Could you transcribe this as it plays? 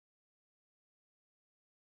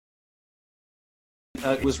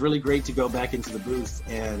it was really great to go back into the booth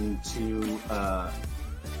and to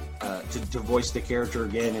voice the character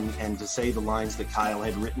again and to say the lines that Kyle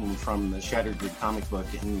had written from the Shattered Grid comic book.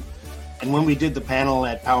 And when we did the panel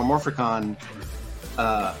at Power Morphicon,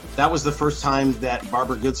 that was the first time that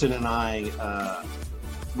Barbara Goodson and I,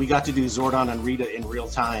 we got to do Zordon and Rita in real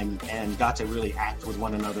time and got to really act with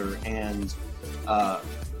one another. And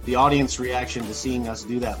the audience reaction to seeing us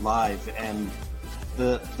do that live and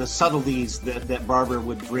the subtleties that Barbara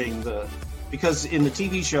would bring, because in the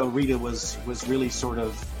TV show, Rita was really sort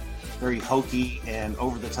of very hokey and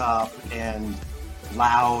over the top and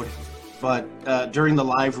loud. But during the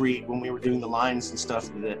live read, when we were doing the lines and stuff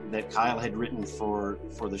that Kyle had written for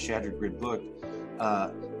the Shattered Grid book,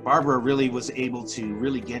 Barbara really was able to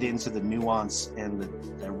really get into the nuance and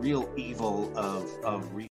the real evil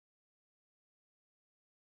of Rita.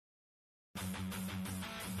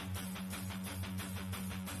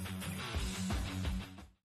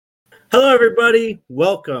 Hello, everybody.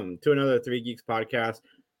 Welcome to another Three Geeks podcast.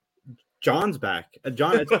 John's back.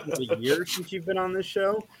 John, it's been a year since you've been on this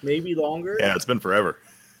show, maybe longer. Yeah, it's been forever.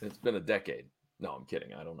 It's been a decade. No, I'm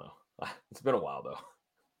kidding. I don't know. It's been a while, though.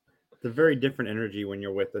 It's a very different energy when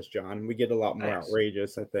you're with us, John. We get a lot more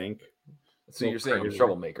outrageous, I think. So you're saying I'm a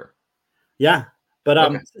troublemaker? Yeah. But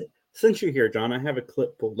Okay. Since you're here, John, I have a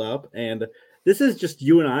clip pulled up, and this is just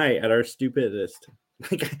you and I at our stupidest.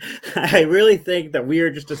 Like, I really think that we are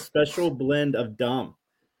just a special blend of dumb.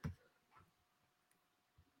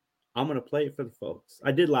 I'm going to play it for the folks.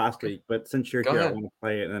 I did last week, but since you're Go here, ahead. I want to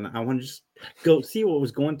play it. And I want to just go see what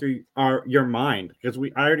was going through your mind, because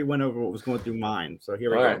I already went over what was going through mine. So here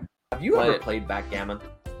we All go. right. Have you ever played backgammon?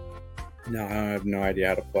 No, I have no idea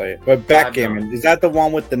how to play it. But backgammon, is that the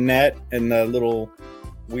one with the net and the little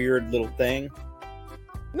weird little thing?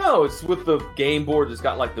 No, it's with the game board. It's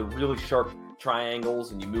got like the really sharp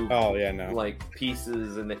triangles, and you move like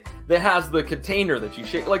pieces, and it has the container that you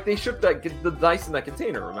shake. Like they shook the dice in that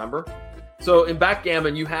container, remember? So in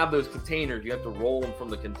backgammon, you have those containers. You have to roll them from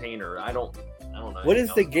the container. I don't know. What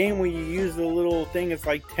is the game where you use the little thing? It's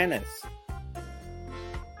like tennis.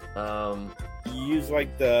 You use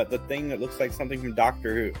like the thing that looks like something from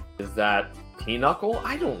Doctor Who. Is that Pinochle?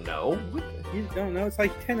 I don't know. You don't know? It's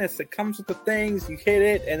like tennis. It comes with the things. You hit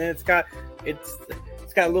it, and then it's got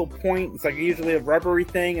a little point. It's like usually a rubbery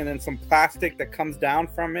thing, and then some plastic that comes down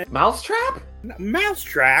from it. Mousetrap?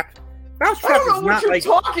 Mousetrap? I don't know what you're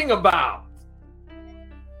talking about.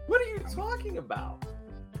 What are you talking about?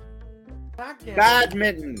 Backgammon.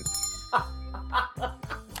 Badminton.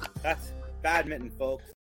 That's badminton, folks.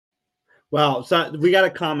 Well, so we got a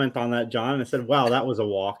comment on that, John. I said, wow, that was a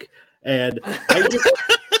walk. And I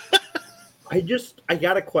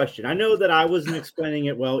got a question. I know that I wasn't explaining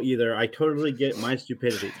it well either. I totally get my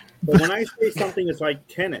stupidity. But when I say something is like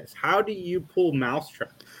tennis, how do you pull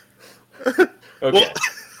mousetrap? Okay. Well,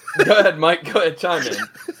 go ahead, Mike. Go ahead, chime in.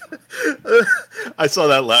 I saw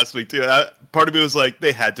that last week too. Part of me was like,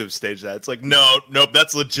 they had to have staged that. It's like, nope,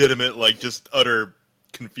 that's legitimate. Like, just utter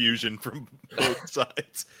confusion from both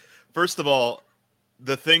sides. First of all,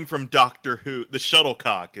 the thing from Doctor Who, the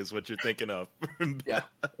shuttlecock is what you're thinking of. Yeah.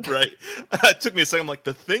 Right? It took me a second. I'm like,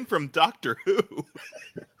 the thing from Doctor Who?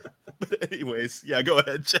 But anyways, yeah, go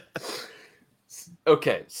ahead, Jeff.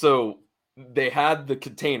 Okay, so they had the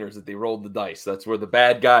containers that they rolled the dice. That's where the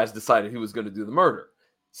bad guys decided who was going to do the murder.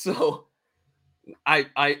 So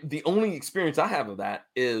the only experience I have of that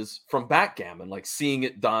is from backgammon, like seeing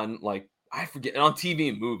it done, like I forget, on TV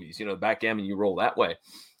and movies, backgammon, you roll that way.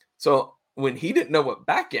 So when he didn't know what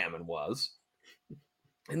backgammon was,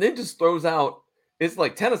 and then just throws out, it's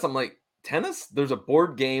like tennis. I'm like, tennis? There's a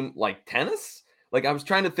board game like tennis? Like, I was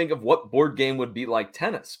trying to think of what board game would be like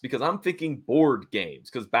tennis, because I'm thinking board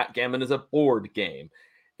games, because backgammon is a board game.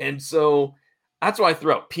 And so that's why I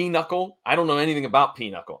threw out Pinochle. I don't know anything about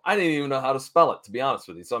Pinochle. I didn't even know how to spell it, to be honest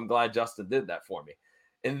with you. So I'm glad Justin did that for me.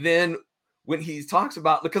 And then when he talks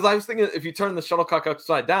about, because I was thinking if you turn the shuttlecock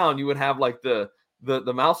upside down, you would have like the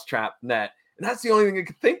mousetrap net. And that's the only thing I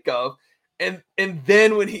could think of. And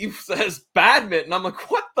then when he says badminton, I'm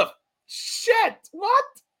like, what the shit? What?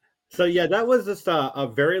 So yeah, that was just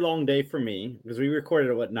a very long day for me, because we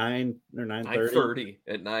recorded at 9 or 9:30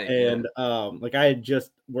 at night. And like I had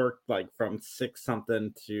just worked like from 6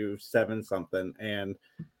 something to 7 something, and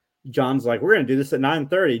John's like, we're gonna do this at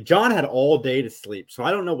 9:30. John had all day to sleep, so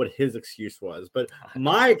I don't know what his excuse was, but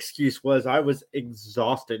my excuse was I was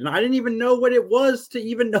exhausted, and I didn't even know what it was to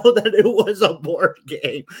even know that it was a board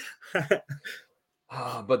game.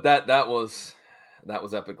 But that was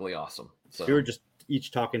epically awesome. So we were just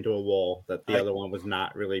each talking to a wall that the other one was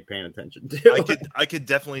not really paying attention to. I could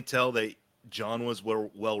definitely tell that John was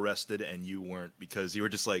well rested and you weren't, because you were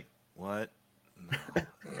just like, what? No,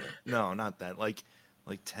 no, not that. Like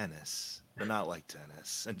tennis, but not like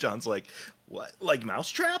tennis. And John's like, what? Like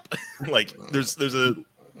Mousetrap? Like there's a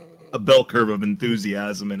bell curve of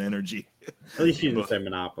enthusiasm and energy. At least you didn't say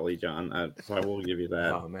Monopoly, John. So I will give you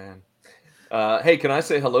that. Oh man. Hey, can I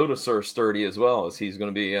say hello to Sir Sturdy as well, as he's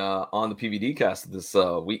going to be on the PVD cast this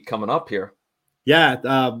week coming up here.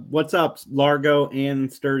 Yeah, what's up, Largo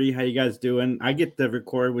and Sturdy? How you guys doing? I get to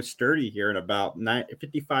record with Sturdy here in about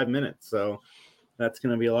 55 minutes, so that's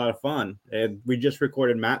going to be a lot of fun. And we just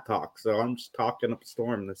recorded Matt Talk, so I'm just talking up a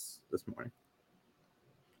storm this morning.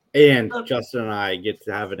 And Justin and I get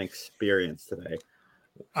to have an experience today.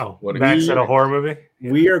 Oh, Max at a horror movie?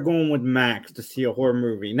 We are going with Max to see a horror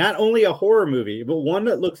movie. Not only a horror movie, but one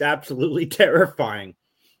that looks absolutely terrifying,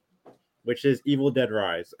 which is Evil Dead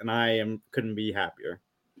Rise. And I couldn't be happier.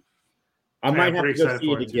 I might have to go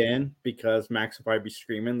see it again because Max will probably be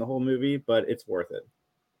screaming the whole movie, but it's worth it.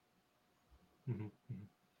 Mm-hmm.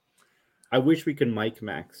 I wish we could mic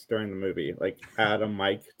Max during the movie, like add a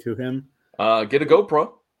mic to him. Get a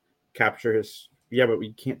GoPro. Capture his... Yeah, but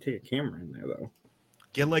we can't take a camera in there, though.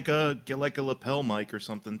 Get like a lapel mic or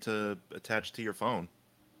something to attach to your phone.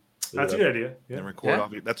 That's a good idea. Yeah. And record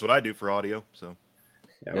audio. That's what I do for audio. So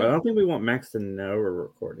yeah, but I don't think we want Max to know we're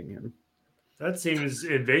recording him. That seems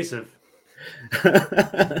invasive.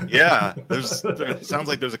 Yeah, it sounds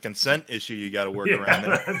like there's a consent issue you got to work around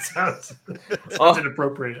there. That sounds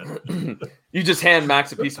inappropriate. You just hand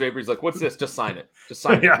Max a piece of paper. He's like, "What's this? Just sign it. Just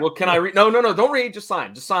sign it." Well, can I read? No, don't read. Just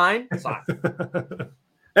sign. Just sign.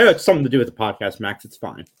 It's something to do with the podcast, Max. It's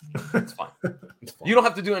fine. It's fine. You don't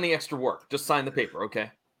have to do any extra work. Just sign the paper, okay?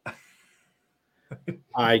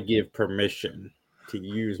 I give permission to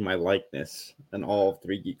use my likeness in all of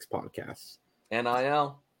 3 Geeks podcasts.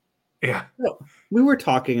 NIL. Yeah. We were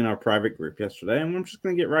talking in our private group yesterday, and I'm just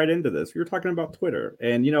going to get right into this. We were talking about Twitter,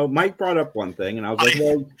 and Mike brought up one thing, and I was like,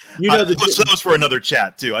 "Well, that was for another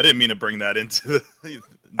chat too. I didn't mean to bring that into."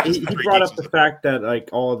 He brought up the fact that like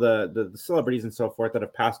all the celebrities and so forth that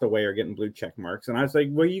have passed away are getting blue check marks, and I was like,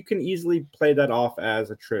 "Well, you can easily play that off as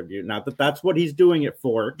a tribute. Not that that's what he's doing it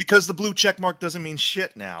for, because the blue check mark doesn't mean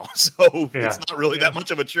shit now, so it's not really that much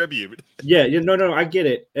of a tribute." Yeah, no, I get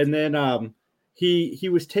it, and then He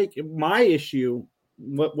was taking my issue.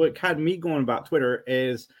 What had me going about Twitter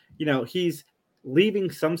is, he's leaving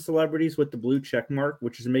some celebrities with the blue check mark,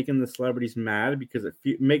 which is making the celebrities mad because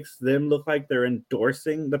it makes them look like they're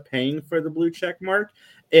endorsing the paying for the blue check mark.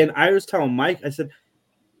 And I was telling Mike, I said,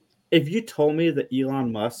 if you told me that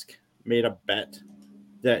Elon Musk made a bet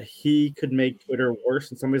that he could make Twitter worse,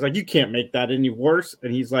 and somebody's like, you can't make that any worse,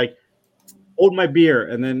 and he's like, hold my beer,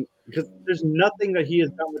 and then because there's nothing that he has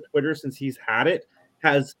done with Twitter since he's had it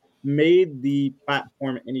has made the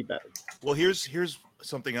platform any better. Well, here's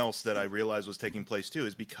something else that I realized was taking place too,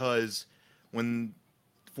 is because when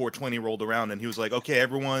 420 rolled around and he was like, okay,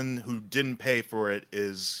 everyone who didn't pay for it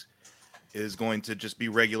is going to just be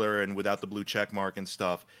regular and without the blue check mark and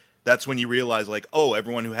stuff. That's when you realize like, oh,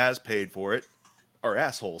 everyone who has paid for it are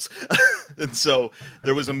assholes. And so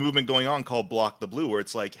there was a movement going on called Block the Blue, where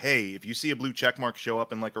it's like, hey, if you see a blue check mark show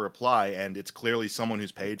up in like a reply and it's clearly someone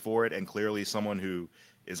who's paid for it and clearly someone who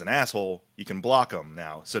is an asshole, you can block them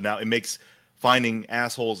now. So now it makes finding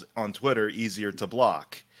assholes on Twitter easier to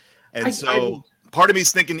block. And part of me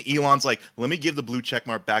is thinking Elon's like, let me give the blue check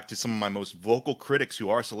mark back to some of my most vocal critics who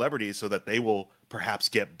are celebrities so that they will perhaps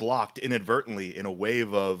get blocked inadvertently in a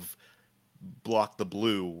wave of Block the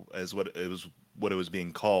Blue, as what it was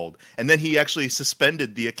being called. And then he actually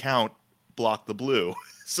suspended the account Block the Blue.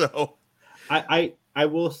 So I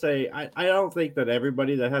will say I don't think that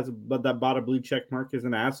everybody that bought a blue check mark is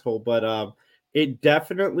an asshole, but it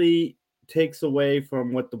definitely takes away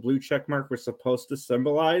from what the blue check mark was supposed to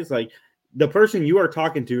symbolize. Like the person you are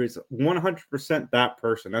talking to is 100% that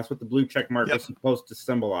person. That's what the blue check mark is supposed to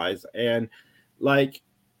symbolize. And like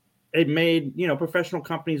it made, professional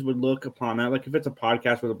companies would look upon that. Like if it's a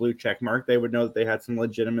podcast with a blue check mark, they would know that they had some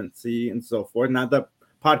legitimacy and so forth. Not that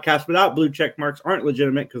podcasts without blue check marks aren't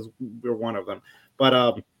legitimate, because we're one of them.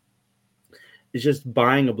 But it's just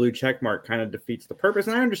buying a blue check mark kind of defeats the purpose.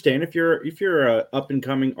 And I understand if you're a up and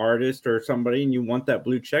coming artist or somebody and you want that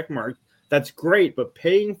blue check mark, that's great. But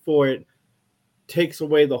paying for it takes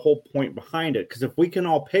away the whole point behind it. Because if we can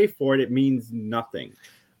all pay for it, it means nothing.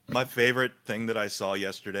 My favorite thing that I saw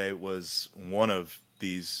yesterday was one of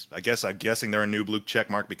these. I'm guessing they're a new blue check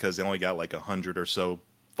mark because they only got like 100 or so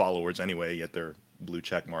followers anyway, yet they're blue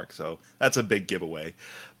check mark. So that's a big giveaway.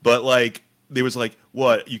 But like, there was like,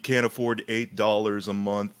 what, you can't afford $8 a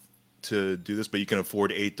month to do this, but you can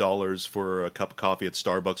afford $8 for a cup of coffee at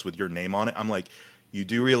Starbucks with your name on it. I'm like, you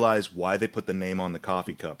do realize why they put the name on the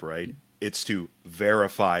coffee cup, right? It's to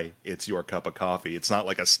verify it's your cup of coffee. It's not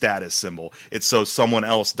like a status symbol. It's so someone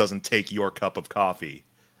else doesn't take your cup of coffee.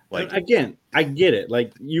 Like, again, I get it.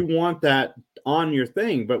 Like, you want that on your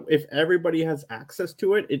thing, but if everybody has access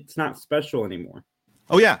to it, it's not special anymore.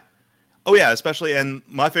 oh yeah, especially. And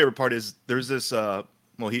my favorite part is there's this.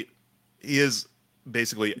 Well, he is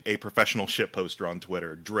basically a professional shit poster on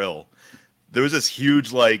Twitter. Drill. There was this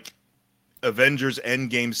huge like Avengers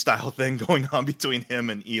Endgame style thing going on between him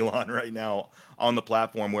and Elon right now on the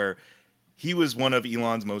platform, where he was one of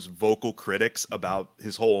Elon's most vocal critics about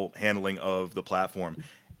his whole handling of the platform.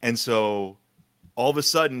 And so all of a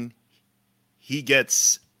sudden he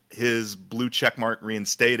gets his blue check mark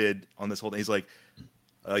reinstated on this whole thing. He's like,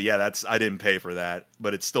 yeah, I didn't pay for that,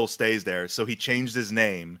 but it still stays there. So he changed his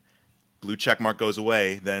name. Blue check mark goes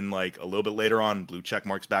away. Then like a little bit later on, blue check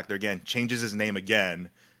mark's back there again, changes his name again.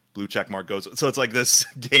 Blue check mark goes. So it's like this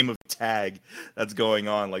game of tag that's going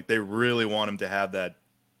on. Like they really want him to have that.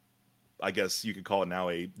 I guess you could call it now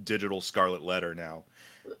a digital scarlet letter now.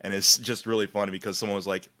 And it's just really funny because someone was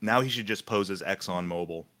like, now he should just pose as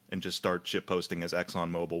ExxonMobil and just start shit posting as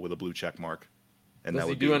ExxonMobil with a blue check mark. And Does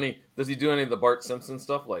he do any of the Bart Simpson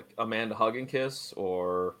stuff like Amanda Hug and Kiss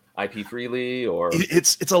or IP Freely or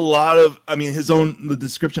it's a lot of, I mean, the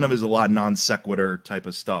description of it is a lot of non sequitur type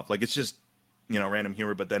of stuff. Like it's just, random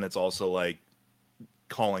humor, but then it's also like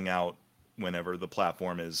calling out whenever the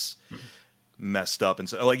platform is messed up. And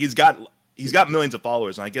so like he's got millions of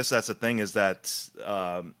followers, and I guess that's the thing is that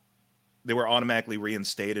they were automatically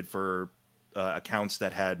reinstated for accounts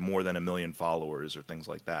that had more than 1 million followers or things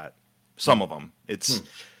like that. Some of them, it's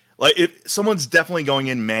like if someone's definitely going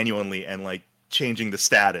in manually and like changing the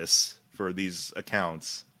status for these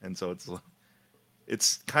accounts, and so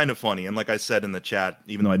it's kind of funny. And like I said in the chat,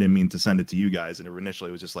 even though I didn't mean to send it to you guys, and initially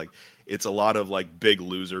it was just like it's a lot of like big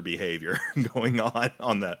loser behavior going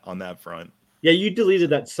on that front. Yeah, you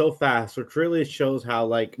deleted that so fast, which really shows how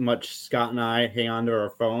like much Scott and I hang on to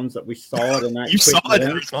our phones that we saw it in that. You saw it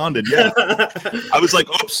and responded, yeah. I was like,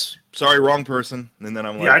 "Oops, sorry, wrong person." And then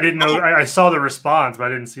I'm like, "Yeah, I didn't know." I saw the response, but I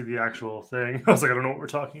didn't see the actual thing. I was like, "I don't know what we're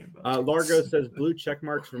talking about." Largo says blue check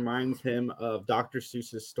marks reminds him of Dr.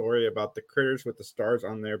 Seuss's story about the critters with the stars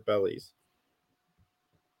on their bellies.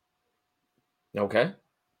 Okay.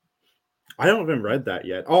 I don't even read that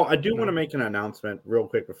yet. Oh, I do want to make an announcement real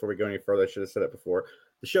quick before we go any further. I should have said it before.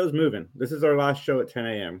 The show's moving. This is our last show at 10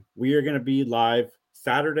 a.m. We are going to be live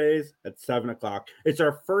Saturdays at 7 o'clock. It's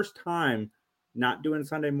our first time not doing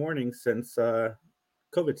Sunday mornings since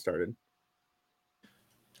COVID started.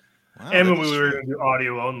 Wow, and when we were going to do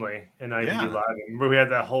audio only and I didn't do live, remember we had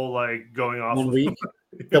that whole like going off 1 week.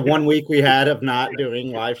 The 1 week we had of not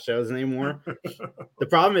doing live shows anymore. The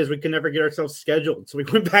problem is we could never get ourselves scheduled, so we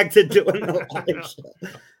went back to doing the live show.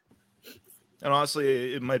 And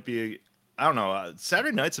honestly, it might be, I don't know.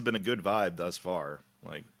 Saturday nights have been a good vibe thus far.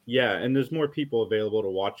 Like, yeah, and there's more people available to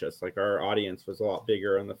watch us. Like our audience was a lot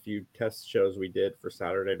bigger on the few test shows we did for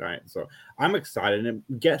Saturday night. So I'm excited. And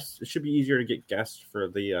guests, it should be easier to get guests for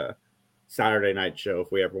the Saturday night show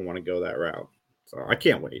if we ever want to go that route. So I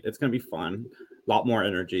can't wait. It's going to be fun. A lot more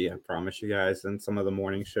energy, I promise you guys, than some of the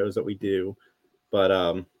morning shows that we do.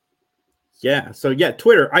 But yeah. So yeah,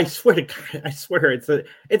 Twitter. I swear to God, I swear it's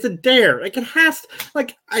a dare. Like it has to,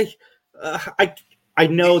 like I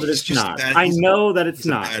know that it's not. I know that it's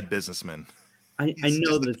not. A bad businessman. I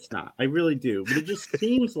know that it's not. I really do. But it just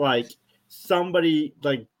seems like somebody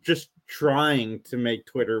like just trying to make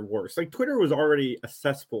Twitter worse. Like Twitter was already a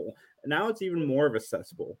cesspool. Now it's even more of a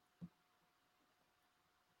cesspool.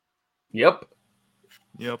 Yep.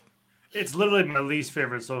 It's literally my least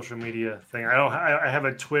favorite social media thing. I have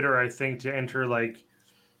a Twitter, I think, to enter like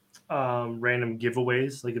random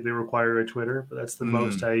giveaways, like if they require a Twitter, but that's the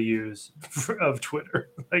most I use of Twitter.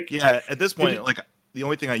 Like, yeah, at this point, like the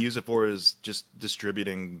only thing I use it for is just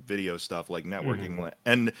distributing video stuff, like networking.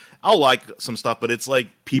 And I'll like some stuff, but it's like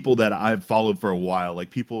people that I've followed for a while,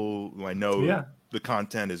 like people who I know the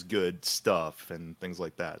content is good stuff and things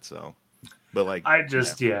like that. So, but like,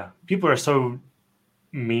 people are so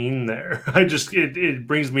mean there. It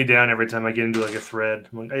brings me down every time I get into like a thread.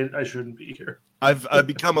 I'm like, I shouldn't be here. I've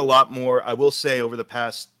become a lot more, I will say, over the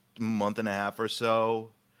past month and a half or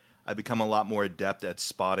so, I've become a lot more adept at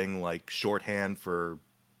spotting like shorthand for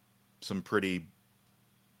some pretty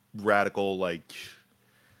radical, like,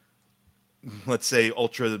 let's say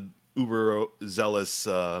ultra uber zealous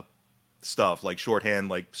stuff, like shorthand,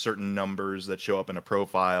 like certain numbers that show up in a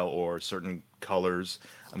profile or certain colors.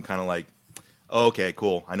 I'm kind of like, oh, okay,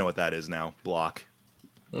 cool. I know what that is now. Block.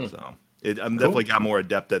 So I'm definitely got more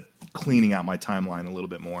adept at cleaning out my timeline a little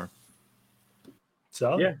bit more.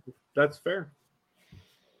 So Yeah, that's fair.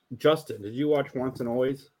 Justin, did you watch Once and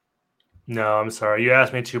Always? no, I'm sorry. You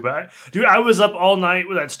asked me to, but I was up all night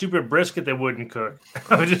with that stupid brisket they wouldn't cook.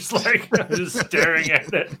 I was just staring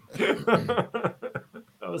at it.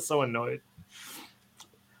 I was so annoyed.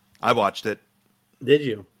 I watched it. Did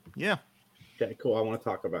you? Yeah. Okay, cool. I want to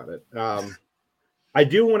talk about it. I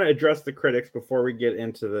do want to address the critics before we get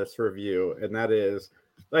into this review, and that is,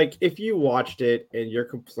 like, if you watched it and you're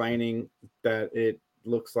complaining that it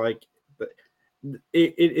looks like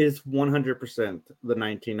it is 100% the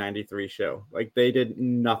 1993 show. Like, they did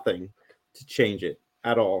nothing to change it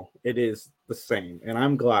at all. It is the same, and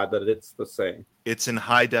I'm glad that it's the same. It's in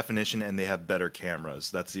high definition, and they have better cameras.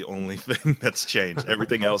 That's the only thing that's changed.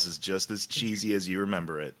 Everything else is just as cheesy as you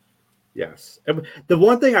remember it. Yes. The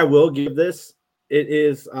one thing I will give this, it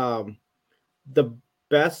is the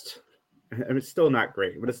best. I mean, it's still not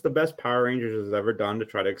great, but it's the best Power Rangers has ever done to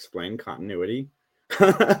try to explain continuity.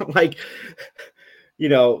 Like, you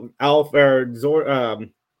know, Alpha or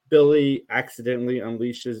Billy accidentally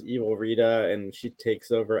unleashes evil Rita, and she takes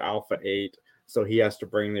over Alpha 8. So he has to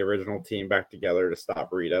bring the original team back together to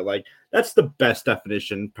stop Rita. Like, that's the best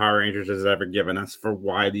definition Power Rangers has ever given us for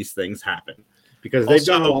why these things happen. Because they've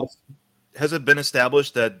done a lot. Has it been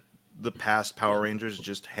established that the past Power Rangers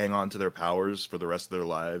just hang on to their powers for the rest of their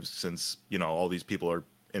lives, since, you know, all these people are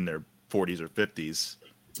in their 40s or 50s?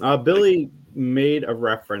 Billy made a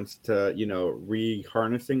reference to, you know,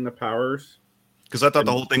 re-harnessing the powers. Because I thought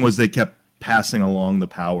the whole thing was they kept passing along the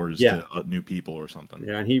powers to new people or something.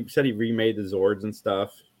 Yeah, and he said he remade the Zords and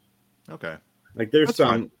stuff. Okay. Like, there's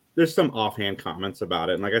some offhand comments about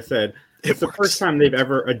it. And like I said, it's the first time they've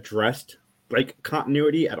ever addressed, like,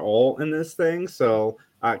 continuity at all in this thing. So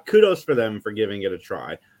kudos for them for giving it a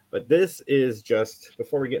try. But this is just,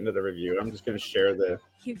 before we get into the review, I'm just going to share the...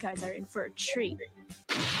 You guys are in for a treat.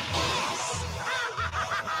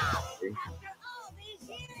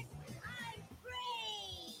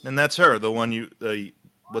 And that's her, the one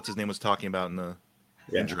what's his name was talking about in the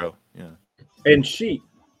intro. Yeah. And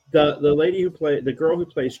the lady the girl who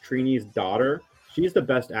plays Trini's daughter, she's the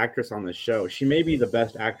best actress on the show. She may be the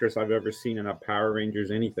best actress I've ever seen in a Power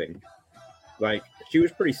Rangers anything. Like, she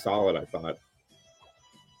was pretty solid, I thought.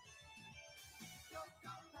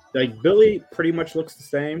 Like, Billy pretty much looks the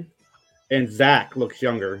same, and Zach looks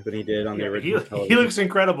younger than he did on the original television. He looks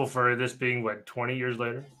incredible for this being, 20 years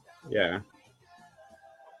later? Yeah.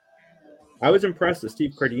 I was impressed that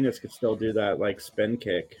Steve Cardenas could still do that, like, spin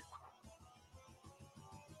kick.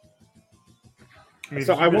 I mean,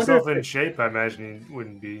 so I wonder if in shape, I imagine it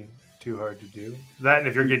wouldn't be too hard to do. That, and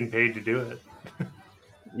if you're getting paid to do it.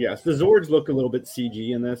 Yes, the Zords look a little bit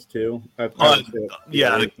CG in this too.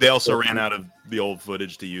 They also ran out of the old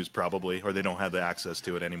footage to use, probably, or they don't have the access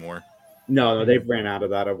to it anymore. No, they've ran out of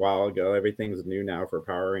that a while ago. Everything's new now for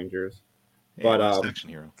Power Rangers. Hey, but Last Action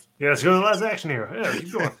Hero. Yeah, let's go to the Last Action Hero. Yeah,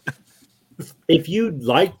 keep going. If you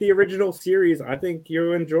like the original series, I think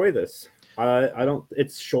you'll enjoy this.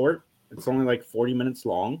 It's short. It's only like 40 minutes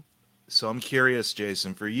long. So I'm curious,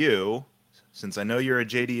 Jason, for you, since I know you're a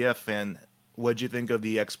JDF fan, what'd you think of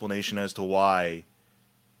the explanation as to why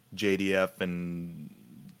JDF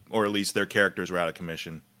or at least their characters were out of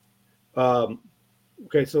commission?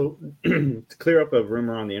 Okay, so to clear up a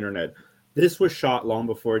rumor on the internet, this was shot long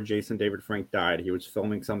before Jason David Frank died. He was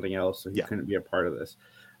filming something else, so he couldn't be a part of this.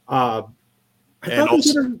 I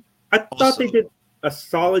thought they did a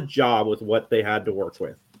solid job with what they had to work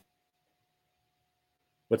with.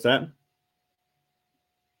 What's that?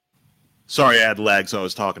 Sorry, I had lag, so I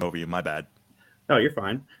was talking over you. My bad. No, you're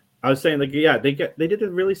fine. I was saying, like, yeah, they did a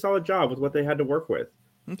really solid job with what they had to work with.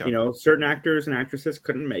 Okay. You know, certain actors and actresses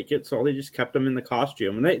couldn't make it, so they just kept them in the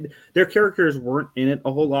costume. And their characters weren't in it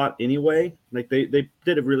a whole lot anyway. Like, they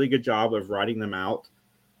did a really good job of writing them out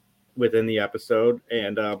within the episode.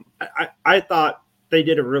 And I thought they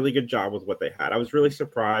did a really good job with what they had. I was really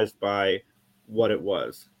surprised by what it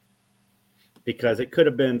was, because it could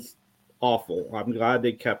have been awful. I'm glad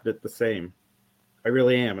they kept it the same. I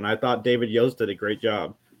really am. And I thought David Yost did a great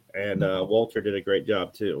job. And Walter did a great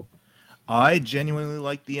job, too. I genuinely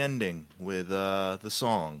liked the ending with the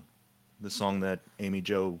song that Amy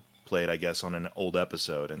Jo played, I guess, on an old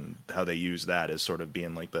episode, and how they used that as sort of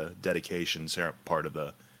being like the dedication part of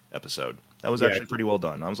the episode. That was actually pretty well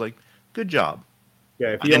done. I was like, good job. Yeah,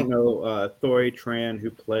 if you don't know, Thori Tran,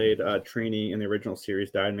 who played Trini in the original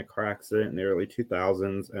series, died in a car accident in the early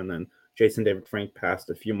 2000s, and then Jason David Frank passed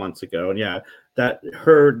a few months ago. And yeah, that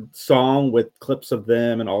her song with clips of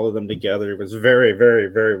them and all of them together was very, very,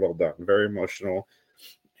 very well done. Very emotional.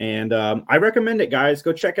 And I recommend it, guys.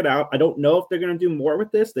 Go check it out. I don't know if they're going to do more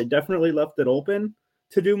with this. They definitely left it open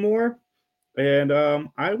to do more. And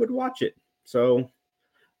I would watch it. So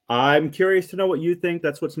I'm curious to know what you think.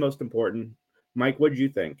 That's what's most important. Mike, what did you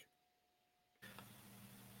think?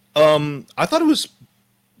 I thought it was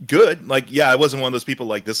good. Like, yeah, I wasn't one of those people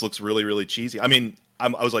like, this looks really, really cheesy. I mean, I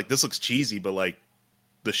was like, this looks cheesy, but like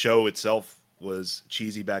the show itself was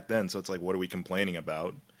cheesy back then. So it's like, what are we complaining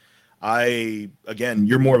about? Again,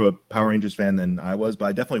 you're more of a Power Rangers fan than I was, but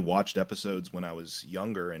I definitely watched episodes when I was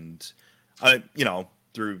younger. And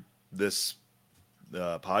through this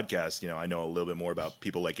podcast, I know a little bit more about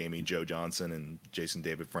people like Amy Jo Johnson and Jason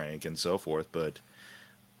David Frank and so forth, but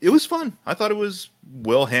it was fun. I thought it was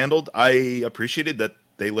well handled. I appreciated that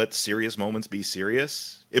they let serious moments be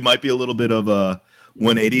serious. It might be a little bit of a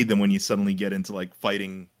 180 than when you suddenly get into like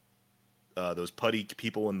fighting those putty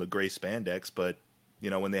people in the gray spandex, but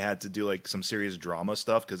when they had to do like some serious drama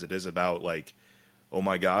stuff, because it is about like, oh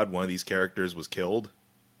my God, one of these characters was killed.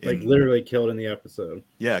 Like literally killed in the episode.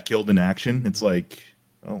 Yeah, killed in action. It's like,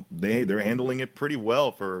 oh, they're handling it pretty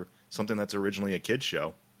well for something that's originally a kid's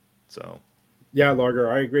show. So yeah, Largo,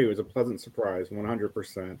 I agree. It was a pleasant surprise,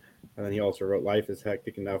 100%. And then he also wrote, "Life is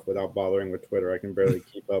hectic enough without bothering with Twitter. I can barely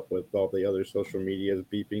keep up with all the other social medias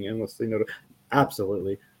beeping endlessly."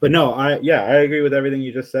 Absolutely. But no, I agree with everything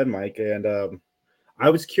you just said, Mike. And I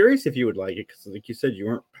was curious if you would like it because, like you said, you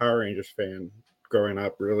weren't a Power Rangers fan growing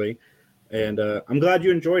up, really. And I'm glad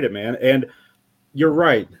you enjoyed it, man. And you're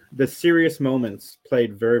right. The serious moments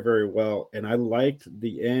played very, very well. And I liked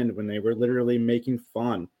the end when they were literally making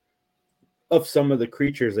fun of some of the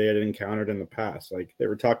creatures they had encountered in the past. Like they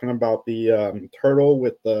were talking about the turtle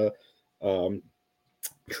with the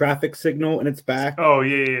traffic signal in its back. Oh,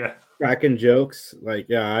 yeah. Cracking jokes. Like,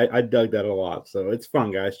 yeah, I dug that a lot. So it's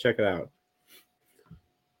fun, guys. Check it out.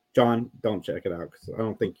 John, don't check it out because I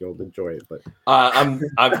don't think you'll enjoy it. But I'm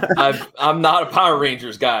not a Power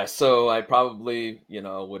Rangers guy, so I probably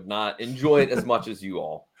would not enjoy it as much as you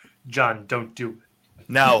all. John, don't do it.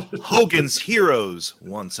 Now, Hogan's Heroes,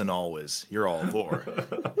 once and always. You're all for.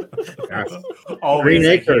 yes. Always Green a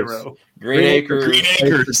Acres. hero. Green Acres. Green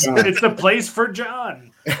Acres. It's the place for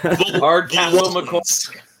John. Hardcastle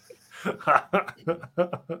McCoy.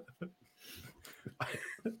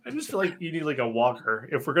 I just feel like you need like a walker.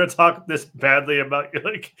 If we're gonna talk this badly about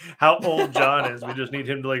like how old John is, we just need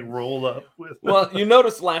him to like roll up with. Well, you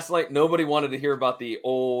noticed last night nobody wanted to hear about the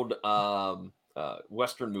old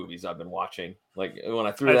Western movies I've been watching. Like when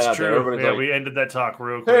I threw That's that out true. there, everybody's like, we ended that talk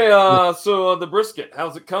real quick. "Hey, so the brisket,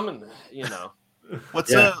 how's it coming?"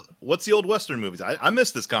 What's the old Western movies? I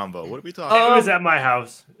missed this combo. What are we talking? It was at my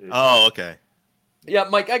house. Oh, okay. Yeah,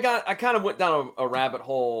 Mike, I kind of went down a rabbit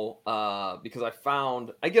hole because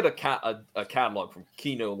I get a catalog from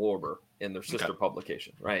Kino Lorber in their sister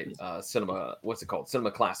publication, right? Cinema, what's it called?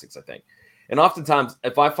 Cinema Classics, I think. And oftentimes,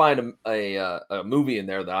 if I find a movie in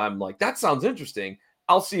there that I'm like, that sounds interesting,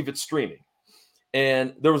 I'll see if it's streaming.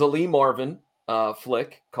 And there was a Lee Marvin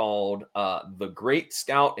flick called The Great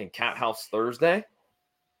Scout and Cat House Thursday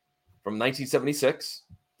from 1976.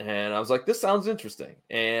 And I was like, this sounds interesting.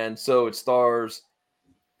 And so it stars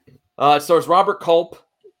Robert Culp,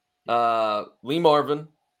 Lee Marvin,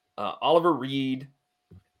 Oliver Reed,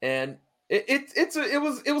 and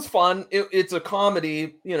it was fun. It's a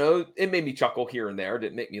comedy. It made me chuckle here and there. It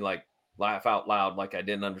didn't make me like laugh out loud like I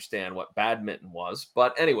didn't understand what badminton was.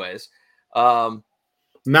 But anyways,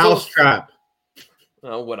 Mousetrap.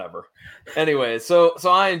 Whatever. Anyway, so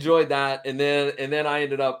I enjoyed that, and then I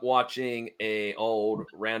ended up watching a old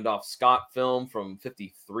Randolph Scott film from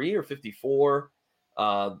 53 or 54.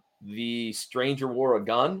 The Stranger Wore a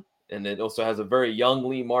Gun, and it also has a very young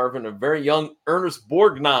Lee Marvin, a very young Ernest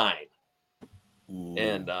Borgnine. Ooh.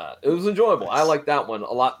 And it was enjoyable. I like that one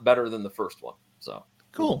a lot better than the first one. So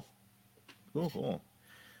cool.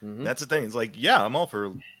 Mm-hmm. That's the thing. It's like, yeah, I'm all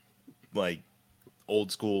for like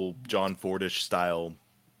old school John Fordish style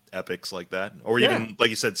epics like that, or even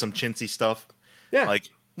like you said, some chintzy stuff. Yeah,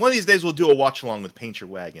 like one of these days we'll do a watch along with Paint Your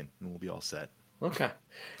Wagon, and we'll be all set. Okay.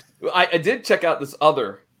 I did check out this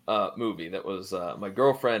other movie that was my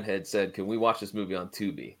girlfriend had said, can we watch this movie on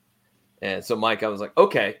Tubi? And so Mike, I was like,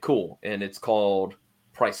 okay, cool. And it's called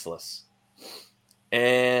Priceless.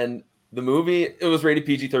 And the movie, it was rated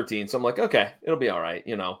PG-13. So I'm like, okay, it'll be all right,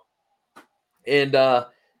 And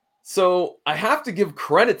so I have to give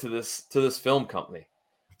credit to this film company.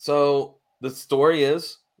 So the story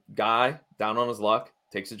is guy down on his luck,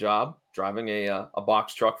 takes a job driving a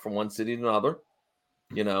box truck from one city to another.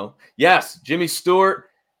 Yes, Jimmy Stewart,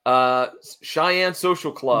 Cheyenne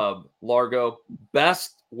Social Club, Largo,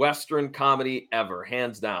 best Western comedy ever,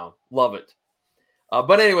 hands down. Love it.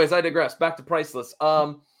 But anyways, I digress. Back to Priceless.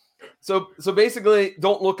 So basically,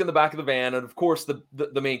 don't look in the back of the van, and of course,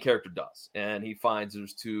 the main character does, and he finds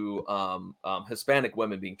there's two Hispanic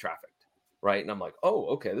women being trafficked, right? And I'm like, oh,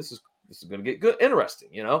 okay, this is going to get good, interesting,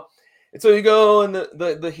 you know. And so you go, and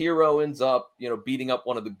the hero ends up, you know, beating up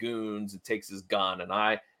one of the goons and takes his gun, and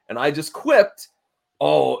I just quipped,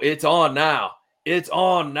 oh, it's on now, it's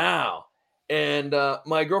on now. And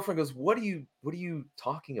my girlfriend goes, what are you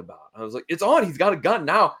talking about? I was like, it's on. He's got a gun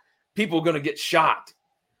now. People are going to get shot.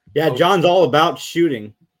 Yeah, John's all about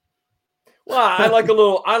shooting. Well, I like a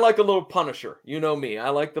little Punisher. You know me. I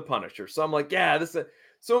like the Punisher. So I'm like, yeah, this is.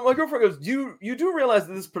 So my girlfriend goes, you do realize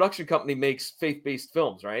that this production company makes faith-based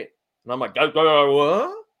films, right? And I'm like,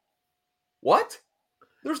 what? What?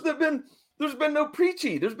 There's been no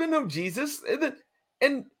preachy. There's been no Jesus.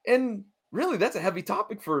 And really, that's a heavy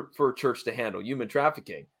topic for a church to handle, human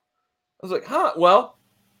trafficking. I was like, huh? Well,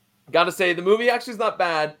 got to say, the movie actually is not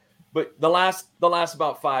bad, but the last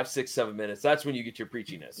about 5, 6, 7 minutes, that's when you get your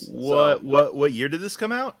preachiness. What year did this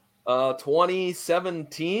come out?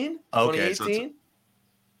 2017, Okay, 2018.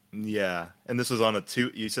 Yeah, and this was on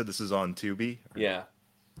you said this is on Tubi? Yeah.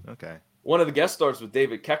 Okay. One of the guest stars was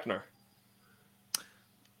David Koechner.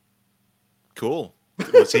 Cool.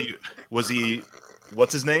 Was he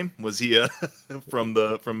what's his name? Was he from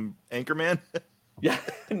Anchorman? Yeah,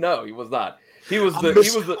 no, he was not. He was I'm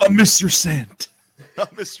Mr. Sant. I'm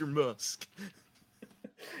Mr. Musk.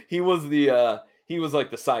 He was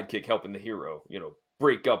like the sidekick helping the hero, you know,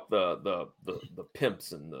 break up the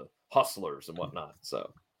pimps and the hustlers and whatnot.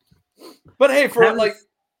 So, but hey, for I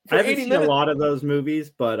haven't 80 seen minutes, a lot of those movies,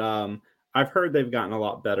 but I've heard they've gotten a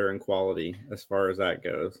lot better in quality as far as that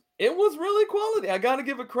goes. it was really quality. I got to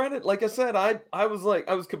give it credit. Like I said, I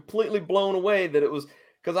was completely blown away that it was,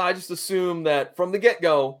 because I just assumed that from the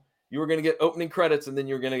get-go you were going to get opening credits and then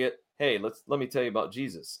you're going to get, hey, let me tell you about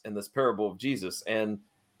Jesus and this parable of Jesus and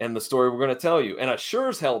the story we're going to tell you. And I sure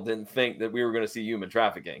as hell didn't think that we were going to see human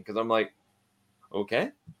trafficking, because I'm like,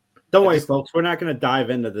 okay. Don't worry, folks. We're not going to dive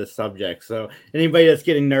into this subject. So anybody that's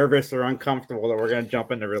getting nervous or uncomfortable that we're going to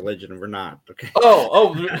jump into religion, we're not. Okay.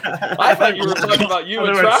 Oh, I thought you were talking about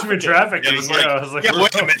human trafficking. Yeah, I was like,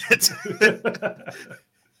 wait a minute.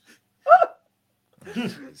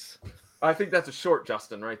 I think that's a short,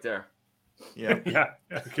 Justin, right there. Yeah. Yeah.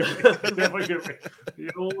 Definitely good.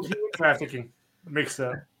 The old human trafficking mix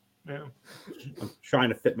up. Yeah. I'm trying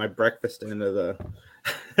to fit my breakfast into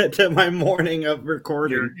to my morning of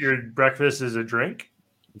recording. Your breakfast is a drink?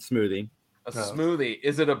 Smoothie. A smoothie.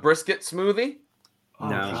 Is it a brisket smoothie? Oh,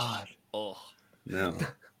 No. God. Oh. No.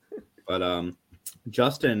 But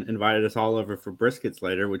Justin invited us all over for briskets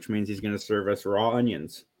later, which means he's going to serve us raw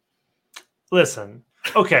onions. Listen.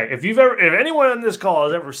 Okay, if anyone on this call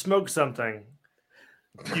has ever smoked something,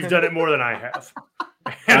 you've done it more than I have.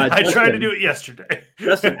 And I tried to do it yesterday.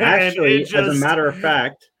 Justin, actually, as a matter of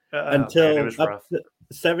fact, until up to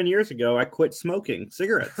 7 years ago, I quit smoking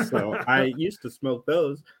cigarettes. So I used to smoke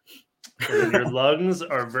those. Your lungs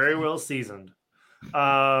are very well seasoned.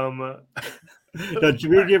 No,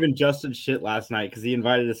 we were giving Justin shit last night because he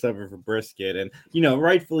invited us over for brisket, and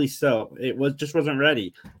rightfully so. It wasn't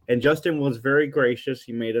ready, and Justin was very gracious.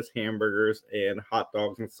 He made us hamburgers and hot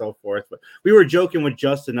dogs and so forth. But we were joking with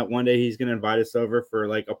Justin that one day he's going to invite us over for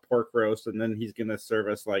like a pork roast, and then he's going to serve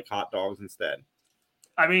us like hot dogs instead.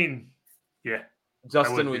 I mean, yeah.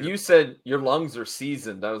 Justin, when you said your lungs are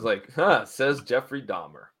seasoned, I was like, says Jeffrey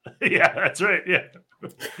Dahmer. Yeah, that's right. Yeah.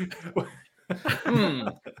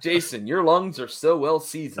 Jason, your lungs are so well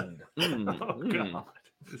seasoned. Oh, God.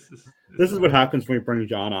 This is what happens when we bring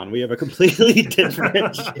John on. We have a completely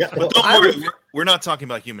different show. Don't worry, we're not talking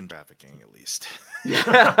about human trafficking, at least.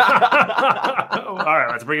 All right,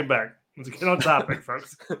 let's bring it back. Let's get on topic,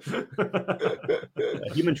 folks.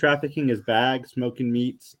 Human trafficking is bad. Smoking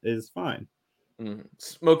meats is fine.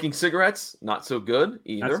 Smoking cigarettes, not so good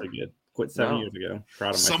either. Not so good. Quit 7 years ago.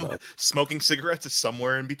 Proud of myself. Smoking cigarettes is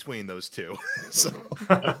somewhere in between those two. So.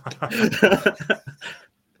 Oh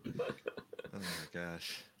my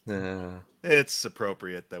gosh. It's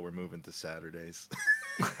appropriate that we're moving to Saturdays.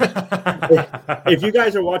 If you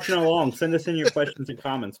guys are watching along, send us in your questions and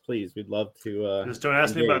comments, please. We'd love to. Just don't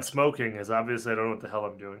ask me about smoking, as obviously I don't know what the hell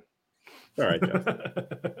I'm doing. All right, John.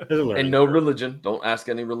 And no religion. Don't ask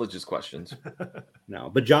any religious questions. No,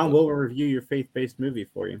 but John will review your faith-based movie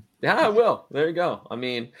for you. Yeah, I will. There you go. I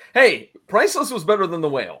mean, hey, Priceless was better than The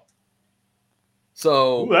Whale.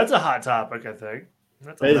 So that's a hot topic, I think.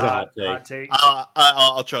 That's a hot take.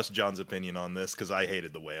 I'll trust John's opinion on this because I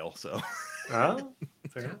hated The Whale. So,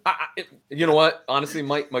 you know what? Honestly,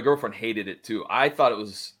 my girlfriend hated it too. I thought it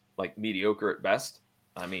was like mediocre at best.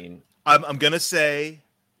 I mean, I'm gonna say,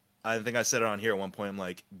 I think I said it on here at one point. I'm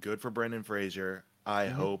like, good for Brendan Fraser. I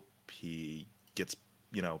hope he gets,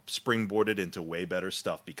 springboarded into way better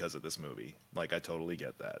stuff because of this movie. Like, I totally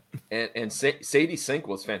get that. And Sadie Sink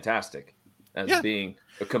was fantastic as Yeah. being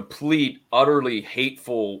a complete, utterly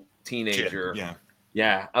hateful teenager. Yeah.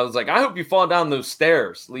 Yeah, I was like, I hope you fall down those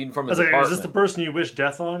stairs leading from I his was like, is apartment. this the person you wish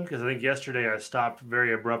death on? Because I think yesterday I stopped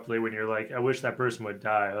very abruptly when you're like, I wish that person would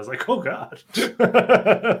die. I was like, oh God.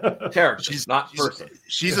 Character, She's not person.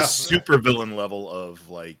 She's a super villain level of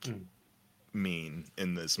like mean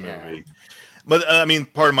in this movie. Yeah. But I mean,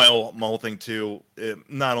 part of my whole thing too,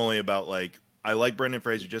 not only about like I like Brendan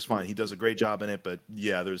Fraser just fine. He does a great job in it, but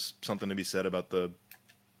yeah, there's something to be said about the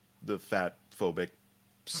fat phobic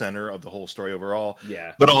center of the whole story overall.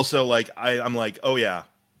 Yeah. But also like I'm like, oh yeah,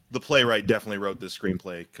 the playwright definitely wrote this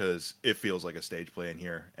screenplay because it feels like a stage play in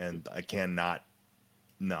here, and I cannot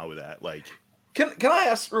know that. Like, Can I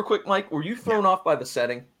ask real quick, Mike? Were you thrown off by the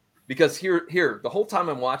setting? Because here, the whole time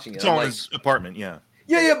I'm watching it, it's I'm on like, his apartment, yeah.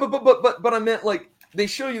 yeah, but I meant like they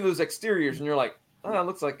show you those exteriors, and you're like, oh, it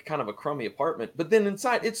looks like kind of a crummy apartment. But then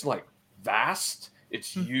inside, it's like vast,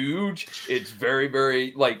 it's huge, it's very,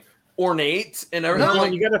 very like ornate and everything. No,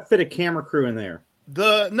 Like, you got to fit a camera crew in there.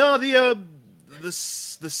 The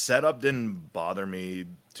setup didn't bother me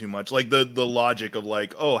too much. Like the logic of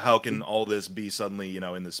like, oh, how can all this be suddenly,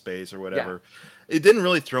 in the space or whatever. It didn't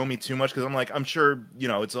really throw me too much because I'm like, I'm sure,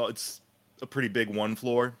 it's a pretty big one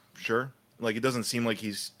floor, sure. Like it doesn't seem like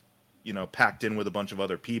he's, packed in with a bunch of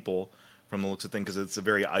other people from the looks of things because it's a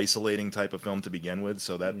very isolating type of film to begin with,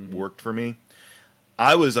 so that worked for me.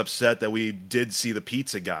 I was upset that we did see the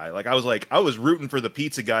pizza guy. Like I was rooting for the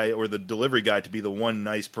pizza guy or the delivery guy to be the one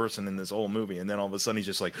nice person in this whole movie, and then all of a sudden he's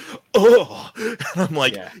just like, oh, and I'm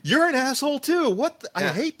like, you're an asshole too. What? I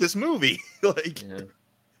hate this movie. Like,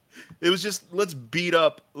 it was just let's beat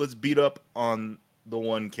up on the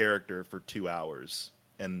one character for 2 hours,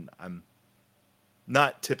 and I'm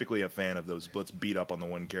not typically a fan of those. Let's beat up on the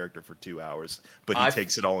one character for 2 hours, but he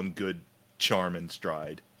takes it all in good charm and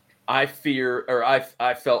stride. I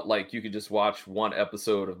felt like you could just watch one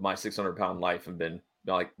episode of My 600-Pound Life and then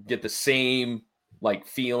like get the same like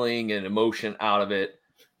feeling and emotion out of it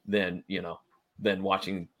than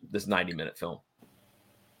watching this 90-minute film.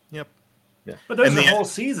 Yep. Yeah. But there's a whole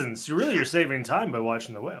season, so really you're saving time by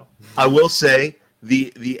watching The Whale. I will say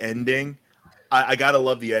the ending, I gotta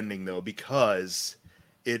love the ending though, because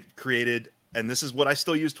it created, and this is what I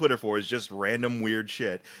still use Twitter for, is just random weird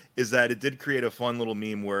shit, is that it did create a fun little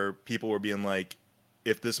meme where people were being like,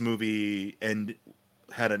 if this movie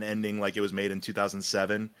had an ending like it was made in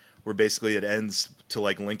 2007, where basically it ends to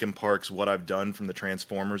like Linkin Park's What I've Done from the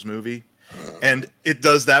Transformers movie. And it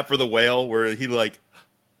does that for The Whale, where he like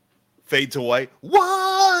fade to white,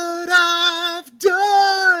 what I've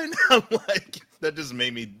done. I'm like, that just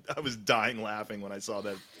made me, I was dying laughing when I saw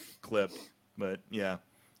that clip. But yeah,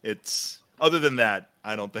 it's, other than that,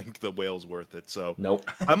 I don't think The Whale's worth it. So nope.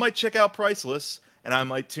 I might check out Priceless, and I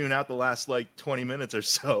might tune out the last like 20 minutes or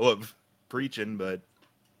so of preaching, but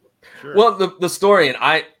sure. Well, the story, and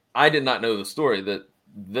I did not know the story, that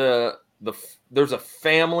there's a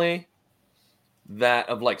family that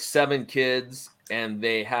of like 7 kids, and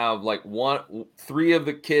they have like 3 of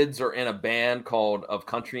the kids are in a band called Of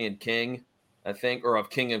Country and King, I think, or Of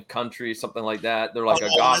King and Country, something like that. They're like a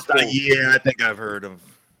gospel. Yeah, I think I've heard of.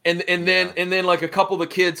 And then like a couple of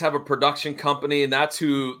the kids have a production company, and that's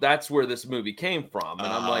where this movie came from. And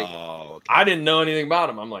I'm like, okay. I didn't know anything about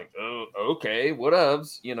them. I'm like, oh, okay,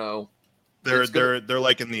 whatevs, They're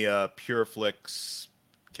like in the Pureflix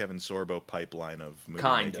Kevin Sorbo pipeline of movie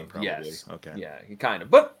kind making, of, probably. yes, Okay, yeah, kind of.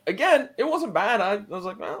 But again, it wasn't bad. I was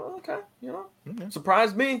like, well, okay,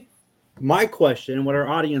 surprised me. My question, and what our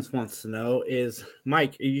audience wants to know, is,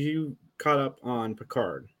 Mike, are you caught up on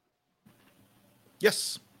Picard?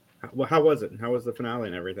 Yes. Well, how was it? How was the finale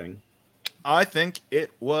and everything? I think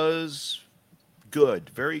it was good,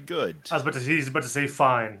 very good. He's about to say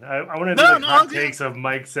fine. I want to do hot takes of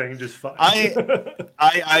Mike saying just fine.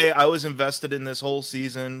 I was invested in this whole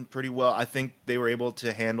season pretty well. I think they were able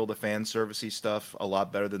to handle the fan servicey stuff a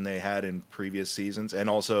lot better than they had in previous seasons. And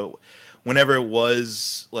also, whenever it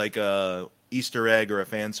was like a Easter egg or a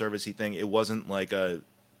fan servicey thing, it wasn't like a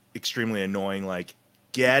extremely annoying like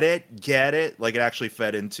get it. Like it actually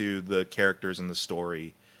fed into the characters and the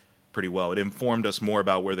story pretty well. It informed us more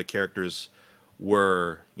about where the characters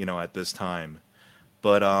were, at this time.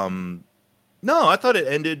 But no, I thought it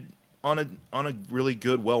ended on a really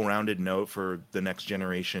good, well-rounded note for the Next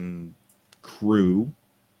Generation crew.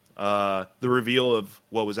 The reveal of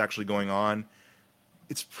what was actually going on,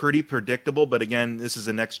 it's pretty predictable. But again, this is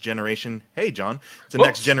a next generation. Hey, John, it's a Whoops.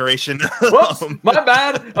 next generation. Whoops, my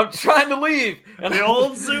bad. I'm trying to leave. And The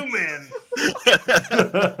old zoom in.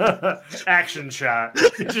 Action shot.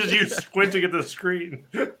 It's just you squinting at the screen.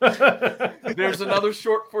 There's another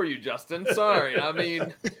short for you, Justin. Sorry. I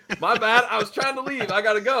mean, my bad. I was trying to leave. I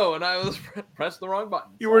got to go. And I was pressed the wrong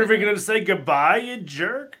button. You weren't even going to say goodbye, you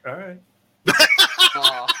jerk? All right.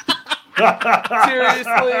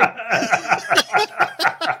 Seriously?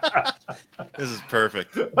 This is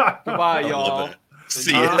perfect. Goodbye, y'all.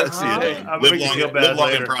 See you. See you. Hey, I'm live making you long, feel live bad long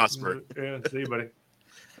and later. prosper. Yeah, see you, buddy.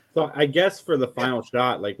 So I guess for the final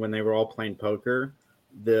shot, like when they were all playing poker,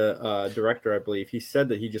 the director, I believe, he said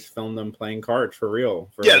that he just filmed them playing cards for real.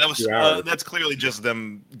 For Yeah, like that was 2 hours. that's clearly just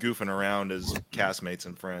them goofing around as castmates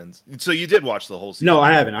and friends. So you did watch the whole season? No,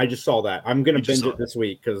 I haven't. I just saw that. I'm gonna You just binge saw it this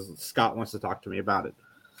week because Scott wants to talk to me about it.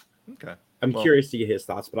 Okay. I'm Well, curious to get his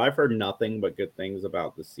thoughts, but I've heard nothing but good things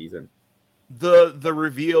about this season. the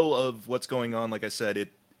reveal of what's going on, like I said,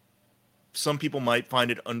 some people might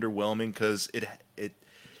find it underwhelming because it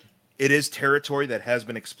is territory that has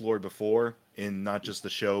been explored before in not just the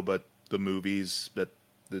show but the movies that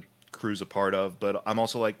the crew's a part of. But I'm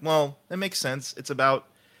also like, well, that makes sense.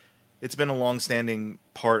 It's been a long-standing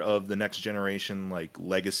part of the next generation, like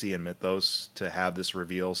legacy and mythos, to have this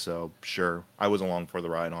reveal. So sure, I was along for the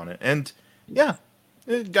ride on it, and yeah,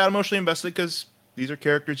 it got emotionally invested because these are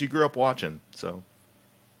characters you grew up watching. So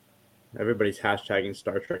Everybody's hashtagging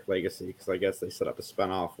Star Trek Legacy because I guess they set up a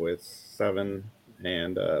spinoff with Seven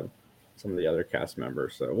and some of the other cast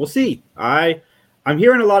members. So we'll see. I'm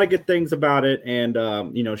hearing a lot of good things about it, and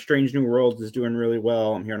Strange New Worlds is doing really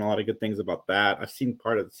well. I'm hearing a lot of good things about that. I've seen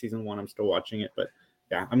part of the season 1. I'm still watching it, but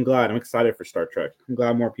yeah, I'm glad. I'm excited for Star Trek. I'm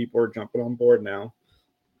glad more people are jumping on board now.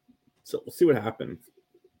 So we'll see what happens.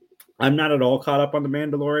 I'm not at all caught up on The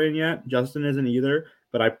Mandalorian yet. Justin isn't either,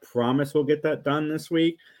 but I promise we'll get that done this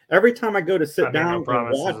week. Every time I go to sit down and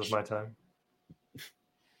watch, my time.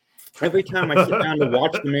 every time I sit down to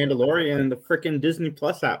watch The Mandalorian, the freaking Disney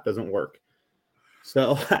Plus app doesn't work.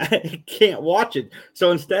 So I can't watch it.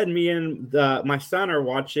 So instead, me and my son are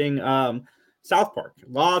watching South Park.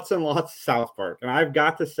 Lots and lots of South Park. And I've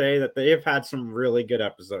got to say that they have had some really good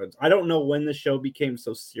episodes. I don't know when the show became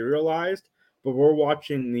so serialized, but we're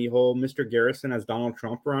watching the whole Mr. Garrison as Donald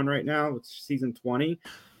Trump run right now. It's season 20.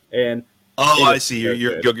 And I see.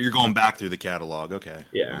 You're going back through the catalog. Okay.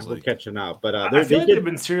 yeah, we're catching up. But I feel like they've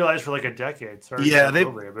been serialized for like a decade. Sorry, yeah, but I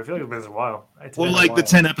feel like it's been a while. The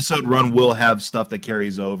 10 episode run will have stuff that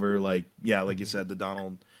carries over. Like you said, the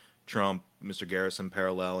Donald Trump, Mr. Garrison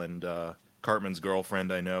parallel, and Cartman's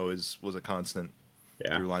girlfriend, I know, was a constant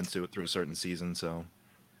through lines to it through a certain season. So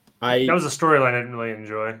that was a storyline I didn't really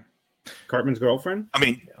enjoy. Cartman's girlfriend? I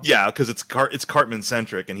mean, yeah, because it's Cartman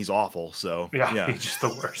centric and he's awful. So yeah, he's just the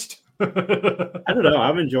worst. I don't know.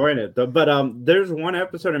 I'm enjoying it though. But there's one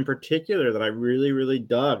episode in particular that I really, really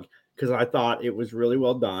dug because I thought it was really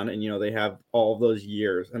well done. And they have all those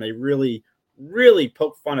years, and they really, really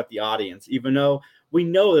poke fun at the audience, even though we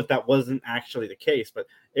know that wasn't actually the case. But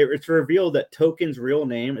it's revealed that Token's real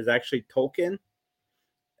name is actually Tolkien,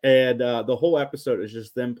 and the whole episode is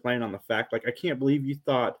just them playing on the fact, like, I can't believe you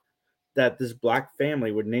thought that this black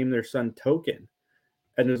family would name their son Token.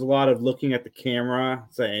 And there's a lot of looking at the camera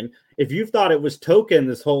saying, if you thought it was Token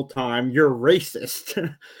this whole time, you're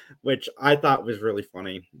racist, which I thought was really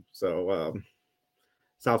funny. So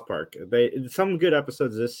South Park, some good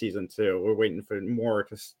episodes this season too. We're waiting for more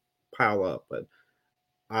to pile up, but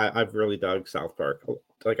I've really dug South Park.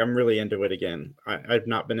 Like, I'm really into it again. I've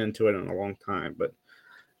not been into it in a long time, but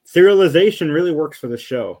serialization really works for the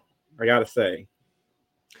show, I gotta say.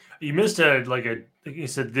 You missed you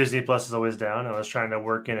said Disney Plus is always down. I was trying to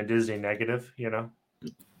work in a Disney negative,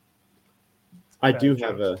 I do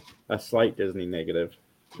have a slight Disney negative.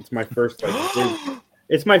 It's my first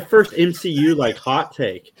it's my first MCU hot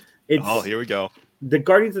take. Here we go. The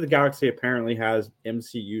Guardians of the Galaxy apparently has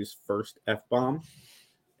MCU's first F-bomb,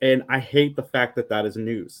 and I hate the fact that is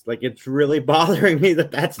news. It's really bothering me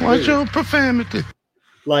that's Watch news. your profanity.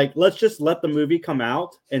 Let's just let the movie come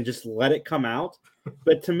out and just let it come out.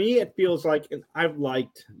 But to me, it feels like, and I've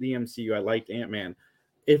liked the MCU. I liked Ant-Man.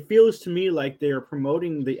 It feels to me like they're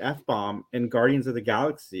promoting the F-bomb in Guardians of the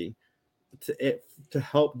Galaxy to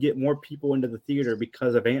help get more people into the theater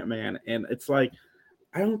because of Ant-Man. And it's like,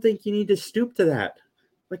 I don't think you need to stoop to that.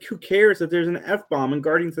 Who cares if there's an F-bomb in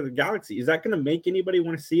Guardians of the Galaxy? Is that going to make anybody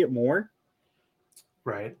want to see it more?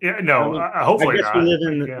 Right. Yeah. No. Hopefully I guess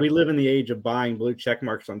not. we live in the age of buying blue check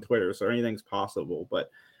marks on Twitter, so anything's possible.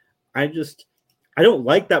 But I don't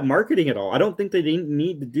like that marketing at all. I don't think they didn't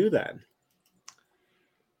need to do that.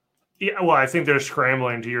 Yeah, well, I think they're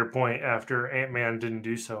scrambling to your point after Ant-Man didn't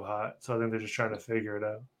do so hot, so I think they're just trying to figure it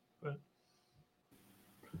out. But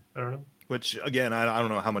I don't know. Which again, I don't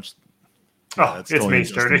know how much. Oh, that's it's totally me,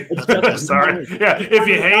 Justin. Sturdy. It's Justin. Sorry. Yeah, if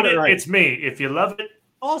you hate it, Right. it's me. If you love it,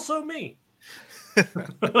 also me.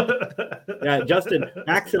 Yeah, Justin,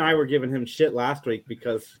 Max and I were giving him shit last week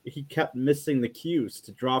because he kept missing the cues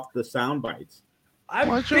to drop the sound bites. I'm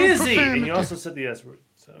Watch your busy, and profanity. you also said the S word,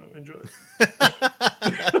 so enjoy.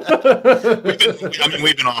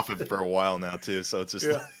 We've been off it for a while now too, so it's just.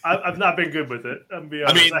 Yeah, I've not been good with it. I'm be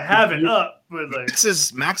honest. mean, I have it up, but like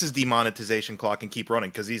Max's demonetization clock can keep running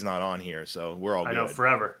because he's not on here, so we're all I good. know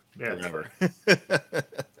forever. Yeah, Forever.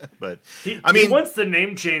 But He mean, wants the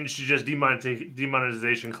name change to just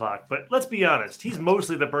demonetization clock. But let's be honest, he's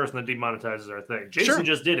mostly the person that demonetizes our thing. Jason Sure.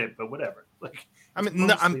 just did it, but whatever. Like, I mean,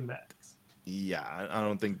 mostly Max. yeah, I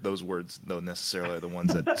don't think those words though necessarily are the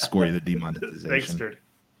ones that score you the Thanks, demonetization. Sturdy.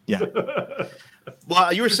 Yeah.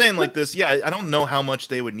 Well, you were saying like this. Yeah, I don't know how much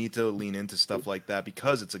they would need to lean into stuff like that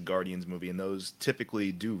because it's a Guardians movie, and those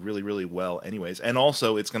typically do really, really well, anyways. And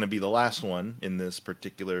also, it's going to be the last one in this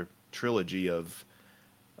particular trilogy of,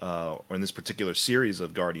 or in this particular series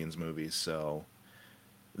of Guardians movies. So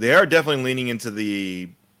they are definitely leaning into the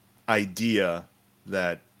idea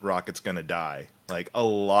that Rocket's going to die. Like a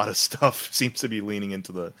lot of stuff seems to be leaning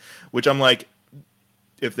into which I'm like,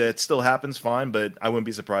 if that still happens, fine, but I wouldn't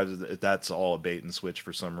be surprised if that's all a bait and switch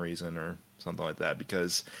for some reason or something like that.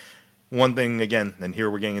 Because one thing, again, and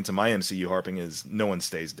here we're getting into my MCU harping, is no one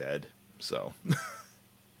stays dead. So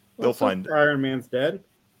they'll find Iron Man's dead.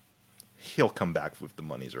 He'll come back if the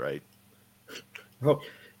money's right. Oh,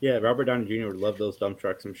 yeah, Robert Downey Jr. would love those dump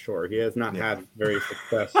trucks, I'm sure. He has not had very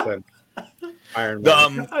success since Iron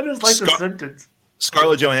Man. I just like the sentence.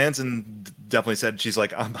 Scarlett Johansson definitely said she's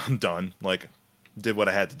like, I'm done. Like, did what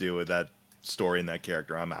I had to do with that story and that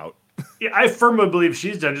character. I'm out. Yeah, I firmly believe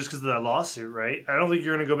she's done just because of that lawsuit, right? I don't think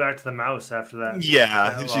you're going to go back to the mouse after that. Yeah,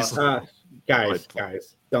 that she's lawsuit. Guys,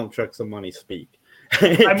 dump trucks of money speak.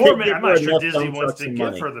 I'm not sure Enough Disney dump wants trucks to of give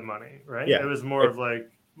money. her the money, right? Yeah. It was more of like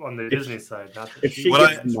on the Disney side, not that If she What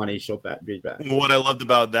gets money, she'll be back. What I loved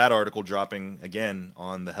about that article dropping again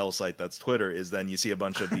on the hell site that's Twitter is then you see a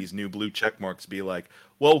bunch of these new blue check marks be like,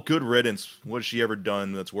 well, good riddance. What has she ever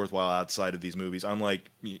done that's worthwhile outside of these movies? I'm like,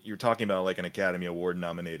 you're talking about like an Academy Award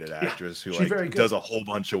nominated actress who she's very like good. does a whole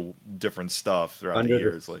bunch of different stuff throughout Under the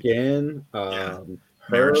years. the Like Skin,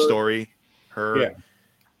 Marriage her- Story, her, Yeah.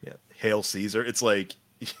 Hail Caesar. It's like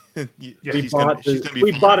We she's gonna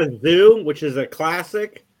be bought fine. a zoo, which is a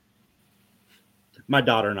classic. My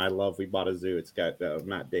daughter and I love We Bought a Zoo. It's got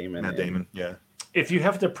Matt Damon. Matt Damon. Yeah. If you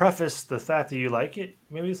have to preface the fact that you like it,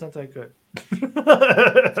 maybe it's not that good.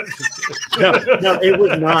 No, it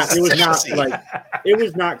was not. It was not like it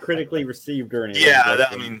was not critically received or anything. Yeah,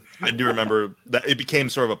 I mean, I do remember that it became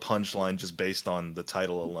sort of a punchline just based on the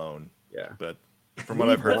title alone. Yeah, But from what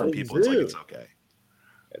I've heard from people, it's like it's okay.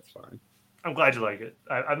 it's fine. I'm glad you like it.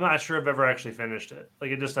 I'm not sure I've ever actually finished it. Like,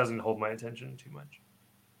 it just doesn't hold my attention too much.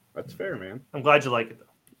 That's fair, man. I'm glad you like it,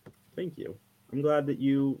 though. Thank you. I'm glad that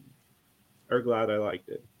you are glad I liked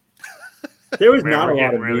it. There was Man, not a we're lot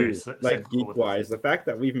of getting really news, cynical like with geek wise. The fact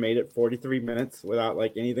that we've made it 43 minutes without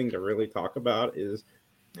like anything to really talk about is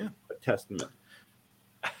a testament.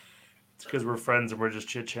 It's because we're friends and we're just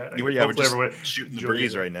chit-chatting. We're Hopefully just everyone shooting the enjoys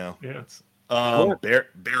breeze it. right now. Yeah.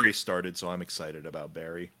 Barry started, so I'm excited about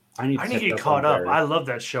Barry. I need to get caught up. I love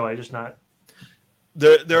that show. I just not.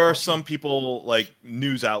 There are some people like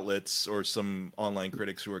news outlets or some online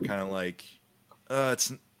critics who are kind of like,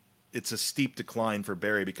 it's a steep decline for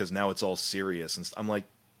Barry because now it's all serious, and I'm like,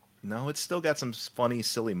 no, it's still got some funny,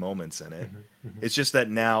 silly moments in it. It's just that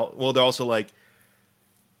now, well, they're also like,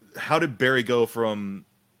 how did Barry go from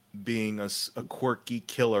being a quirky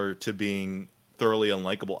killer to being thoroughly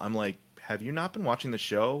unlikable? I'm like, have you not been watching the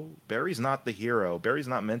show? Barry's not the hero. Barry's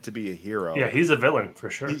not meant to be a hero. Yeah, he's a villain for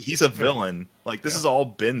sure. He's a villain. Like, this has all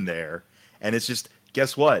been there. And it's just,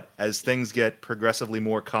 guess what? As things get progressively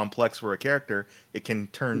more complex for a character, it can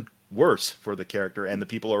turn worse for the character and the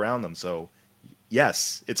people around them. So,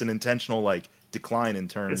 yes, it's an intentional, like, decline in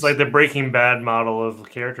terms. It's like the Breaking Bad model of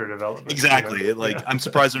character development. Exactly. You know? I'm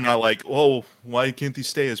surprised they're not like, oh, why can't he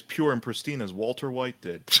stay as pure and pristine as Walter White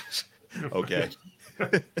did? Okay.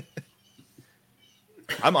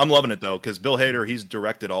 I'm loving it though, because Bill Hader, he's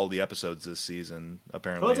directed all the episodes this season.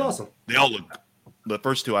 Apparently, Oh, that's awesome. They all look. The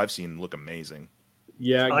first two I've seen look amazing.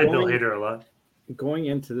 Yeah, I like Bill Hader a lot. Going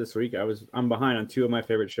into this week, I'm behind on two of my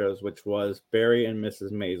favorite shows, which was Barry and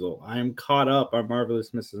Mrs. Maisel. I am caught up on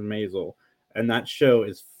Marvelous Mrs. Maisel, and that show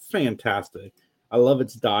is fantastic. I love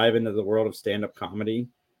its dive into the world of stand-up comedy.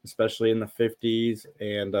 especially in the 50s.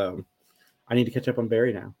 And I need to catch up on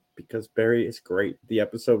Barry now because Barry is great. The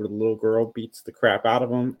episode where the little girl beats the crap out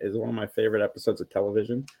of him is one of my favorite episodes of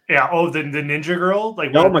television. Yeah. Oh, the Ninja Girl.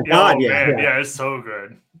 Like, Oh my God, Oh, yeah, man. yeah. Yeah, it's so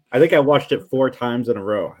good. I think I watched it 4 times in a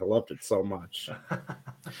row. I loved it so much.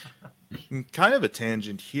 Kind of a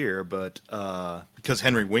tangent here, but because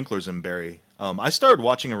Henry Winkler's in Barry, I started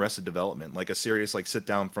watching Arrested Development, like a serious, like sit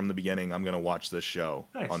down from the beginning. I'm gonna watch this show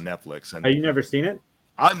on Netflix. And Have you never seen it?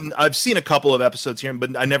 I've seen a couple of episodes here,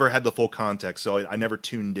 but I never had the full context, so I never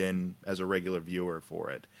tuned in as a regular viewer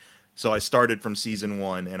for it. So I started from season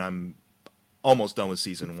 1, and I'm almost done with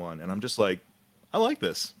season 1, and I'm just like, I like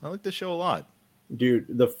this. I like this show a lot. Dude,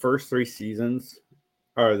 the first 3 seasons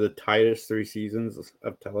are the tightest 3 seasons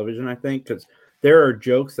of television, I think, because there are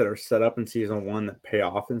jokes that are set up in season 1 that pay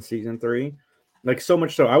off in season 3. Like, so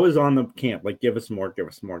much so, I was on the camp, like, give us more, give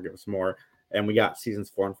us more, give us more. And we got seasons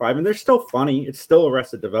 4 and 5, and they're still funny. It's still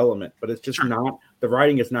Arrested Development, but it's just not, the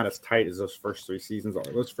writing is not as tight as those first 3 seasons are.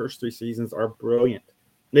 Those first 3 seasons are brilliant.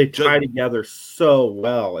 They tie together so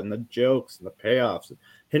well, and the jokes and the payoffs.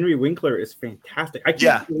 Henry Winkler is fantastic. I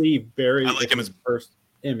can't believe Barry I like him as first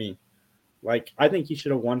Emmy. Like, I think he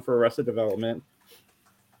should have won for Arrested Development.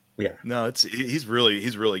 Yeah. No, he's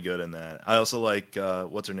really good in that. I also like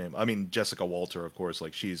what's her name? I mean, Jessica Walter, of course.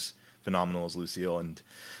 Like, she's phenomenal as Lucille, and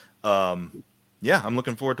yeah, I'm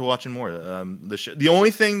looking forward to watching more. The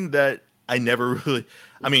only thing that I never really,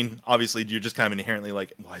 I mean, obviously you're just kind of inherently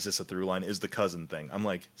like, why is this a through line? Is the cousin thing? I'm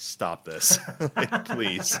like, stop this, like,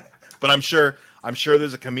 please. But I'm sure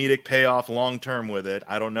there's a comedic payoff long term with it.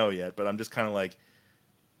 I don't know yet, but I'm just kind of like,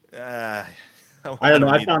 I don't know.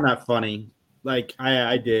 I found that funny. Like,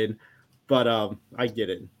 I did, but I get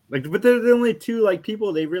it. Like, but they're the only 2 like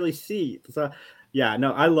people they really see. So yeah,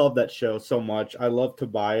 no, I love that show so much. I love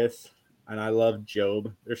Tobias and I love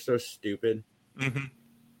Job. They're so stupid. Mm-hmm.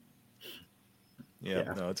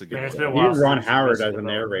 Yeah, no, it's a good one. Even Ron Howard as a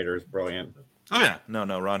narrator is brilliant. Oh yeah,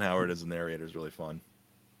 no, Ron Howard as a narrator is really fun.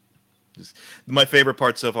 Just, my favorite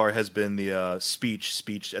part so far has been the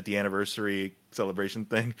speech at the anniversary celebration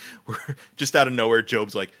thing, where just out of nowhere,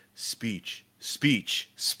 Job's like, speech,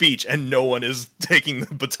 and no one is taking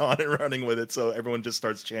the baton and running with it, so everyone just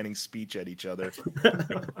starts chanting speech at each other.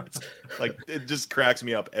 Like, it just cracks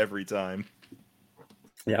me up every time.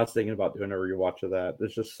 Yeah, I was thinking about doing a rewatch of that.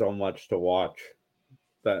 There's just so much to watch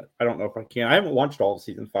that I don't know if I can. I haven't watched all of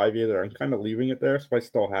season 5 either. I'm kind of leaving it there, so I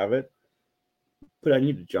still have it. But I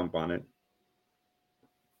need to jump on it.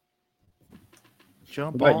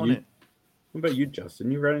 Jump on it. What about you,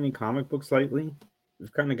 Justin? You read any comic books lately?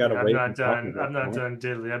 We've kind of got away. I'm not done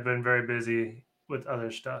diddly. I've been very busy with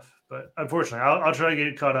other stuff, but unfortunately, I'll try to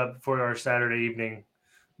get caught up for our Saturday evening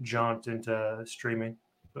jaunt into streaming.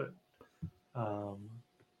 But I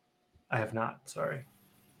have not. Sorry.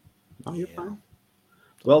 Oh, you're fine.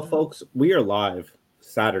 Well, folks, we are live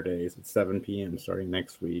Saturdays at 7 p.m. starting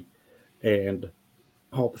next week, and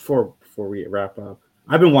before we wrap up,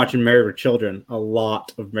 I've been watching Married with Children, a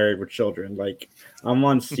lot of Married with Children. Like, I'm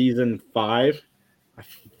on season 5. I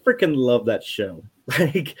freaking love that show.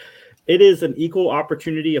 Like, it is an equal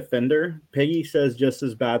opportunity offender. Peggy says just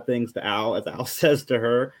as bad things to Al as Al says to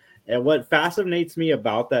her. And what fascinates me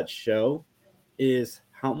about that show is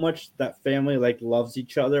how much that family, like, loves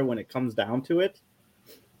each other when it comes down to it.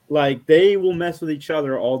 Like, they will mess with each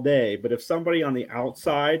other all day, but if somebody on the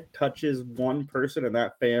outside touches one person in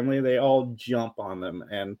that family, they all jump on them.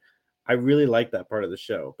 And I really like that part of the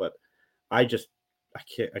show, but I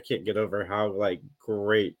can't get over how, like,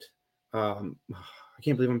 great. I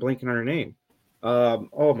can't believe I'm blanking on her name.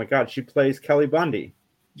 Oh my God, she plays Kelly Bundy.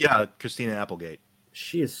 Yeah, Christina Applegate.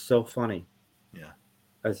 She is so funny. Yeah,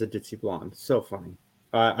 as a ditzy blonde, so funny.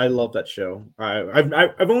 I love that show.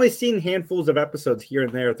 I've only seen handfuls of episodes here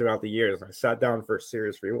and there throughout the years. I sat down for a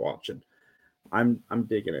serious rewatch, and I'm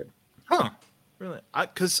digging it. Huh? Really?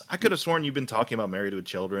 Because I could have sworn you've been talking about Married with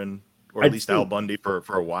Children, or at least Al Bundy for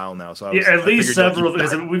a while now. So at least several,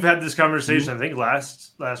 because we've had this conversation. I think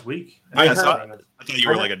last week. I thought you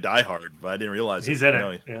were like a diehard, but I didn't realize he's in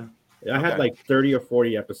it. Yeah. I had like 30 or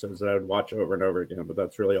 40 episodes that I would watch over and over again, but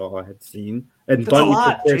that's really all I had seen. And that's a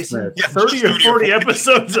lot, Jason. Yeah, 30 or 40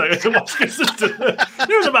 episodes I could watch consistently.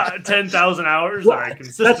 There's about 10,000 hours that I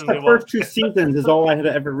consistently watch. That's the first 2 seasons is all I had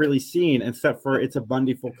ever really seen, except for It's a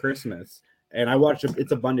Bundyful Christmas. And I watch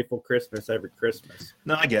It's a Bundyful Christmas every Christmas.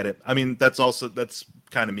 No, I get it. I mean, that's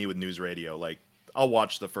kind of me with news radio. Like, I'll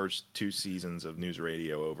watch the first 2 seasons of news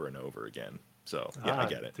radio over and over again. So, yeah, I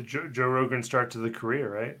get it. The Joe Rogan start to the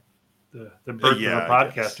career, right? The birth of a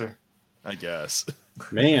podcaster. I guess.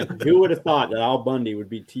 Man, who would have thought that Al Bundy would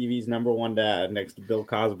be TV's #1 dad next to Bill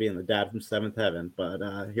Cosby and the dad from Seventh Heaven?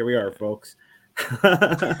 But here we are, folks.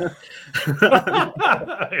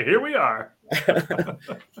 Here we are.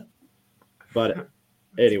 But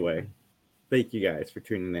anyway, thank you guys for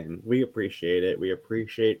tuning in. We appreciate it. We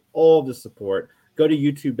appreciate all the support. Go to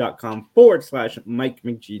youtube.com/Mike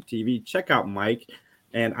McGTV. Check out Mike.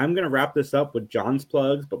 And I'm going to wrap this up with John's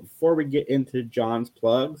plugs. But before we get into John's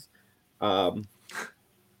plugs, follow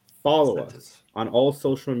us on all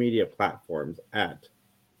social media platforms at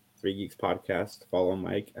 3 Geeks Podcast. Follow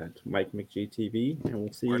Mike at Mike McGTV. And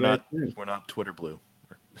we'll see you guys soon. We're not Twitter blue.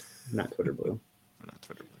 Not Twitter blue. We're not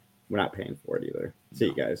Twitter blue. We're not paying for it either. See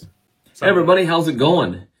you guys. Hey everybody, how's it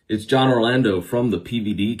going? It's John Orlando from the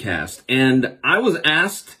PVD Cast, and I was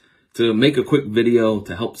asked to make a quick video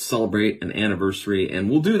to help celebrate an anniversary, and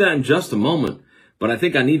we'll do that in just a moment. But I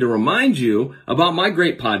think I need to remind you about my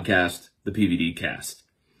great podcast, the PVD Cast.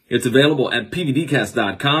 It's available at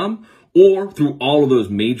pvdcast.com or through all of those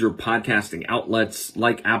major podcasting outlets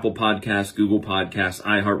like Apple Podcasts, Google Podcasts,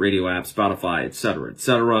 iHeartRadio app, Spotify, etc.,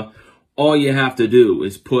 etc. All you have to do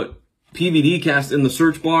is put PVD Cast in the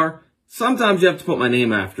search bar. Sometimes you have to put my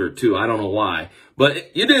name after it too. I don't know why,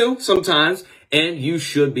 but you do sometimes, and you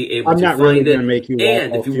should be able to find it. And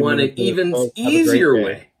if you want an even easier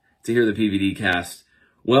way to hear the PVD Cast,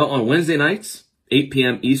 well, on Wednesday nights, 8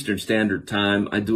 p.m. Eastern Standard Time, I do